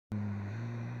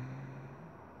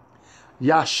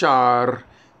Yashar,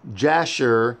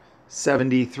 Jasher,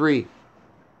 73.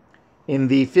 In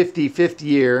the 55th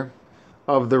year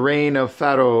of the reign of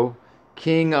Pharaoh,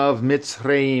 king of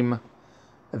Mitzrayim,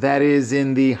 that is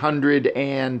in the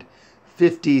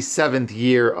 157th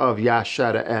year of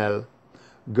Yashara'el,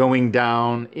 going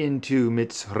down into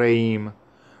Mitzrayim,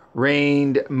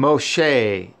 reigned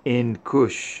Moshe in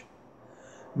Cush.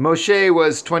 Moshe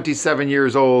was 27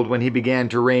 years old when he began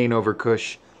to reign over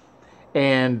Cush,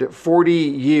 and 40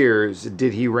 years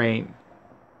did he reign.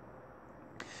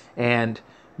 And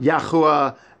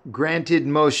Yahuwah granted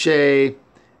Moshe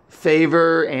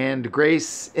favor and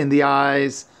grace in the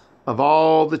eyes of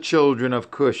all the children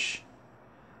of Cush.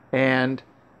 And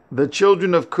the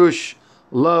children of Cush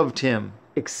loved him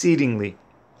exceedingly.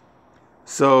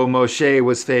 So Moshe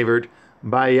was favored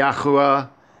by Yahuwah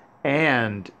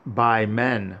and by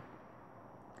men.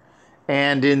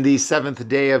 And in the 7th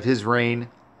day of his reign,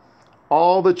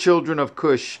 all the children of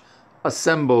Cush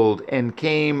assembled and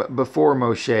came before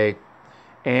Moshe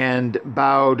and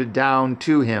bowed down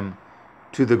to him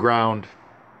to the ground.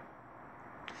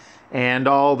 And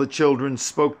all the children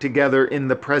spoke together in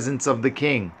the presence of the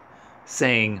king,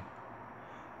 saying,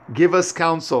 "Give us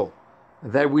counsel,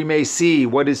 that we may see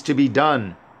what is to be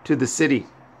done to the city.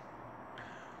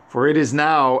 For it is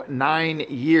now 9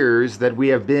 years that we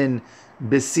have been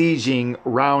besieging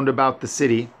round about the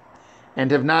city,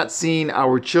 and have not seen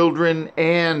our children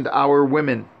and our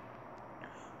women."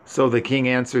 So the king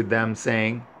answered them,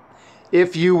 saying,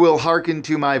 "If you will hearken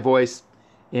to my voice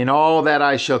in all that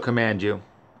I shall command you,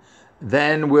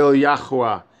 then will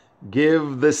Yahuwah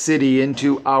give the city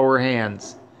into our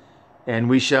hands, and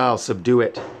we shall subdue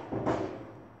it.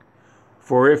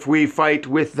 For if we fight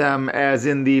with them as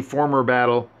in the former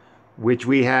battle which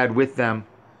we had with them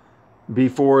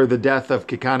before the death of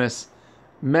Kicanas,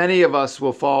 many of us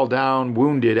will fall down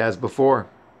wounded as before.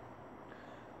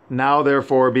 Now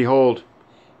therefore, behold,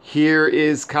 here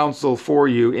is counsel for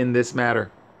you in this matter.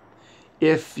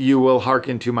 If you will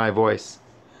hearken to my voice,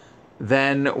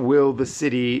 then will the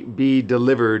city be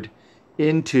delivered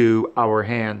into our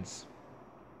hands."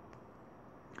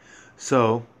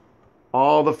 So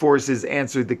all the forces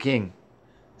answered the king,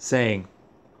 saying,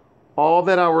 all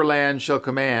that our Lord shall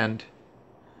command,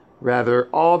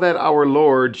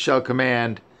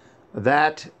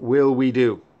 that will we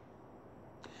do.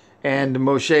 And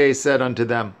Moshe said unto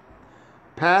them,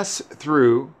 "Pass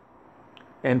through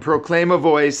and proclaim a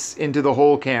voice into the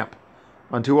whole camp,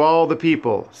 unto all the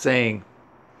people, saying,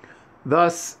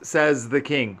 Thus says the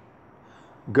king,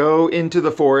 Go into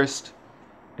the forest,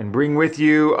 and bring with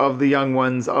you of the young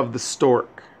ones of the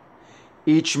stork,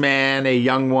 each man a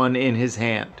young one in his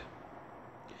hand.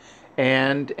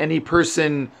 And any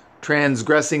person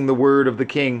transgressing the word of the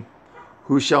king,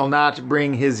 who shall not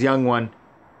bring his young one,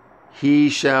 he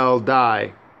shall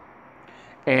die.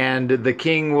 And the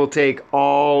king will take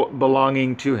all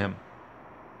belonging to him.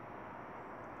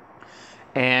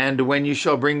 And when you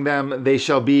shall bring them, they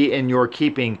shall be in your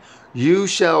keeping. You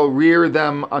shall rear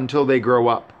them until they grow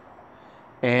up,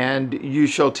 and you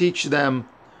shall teach them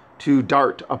to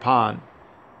dart upon,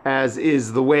 as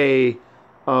is the way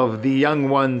of the young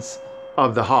ones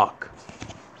of the hawk.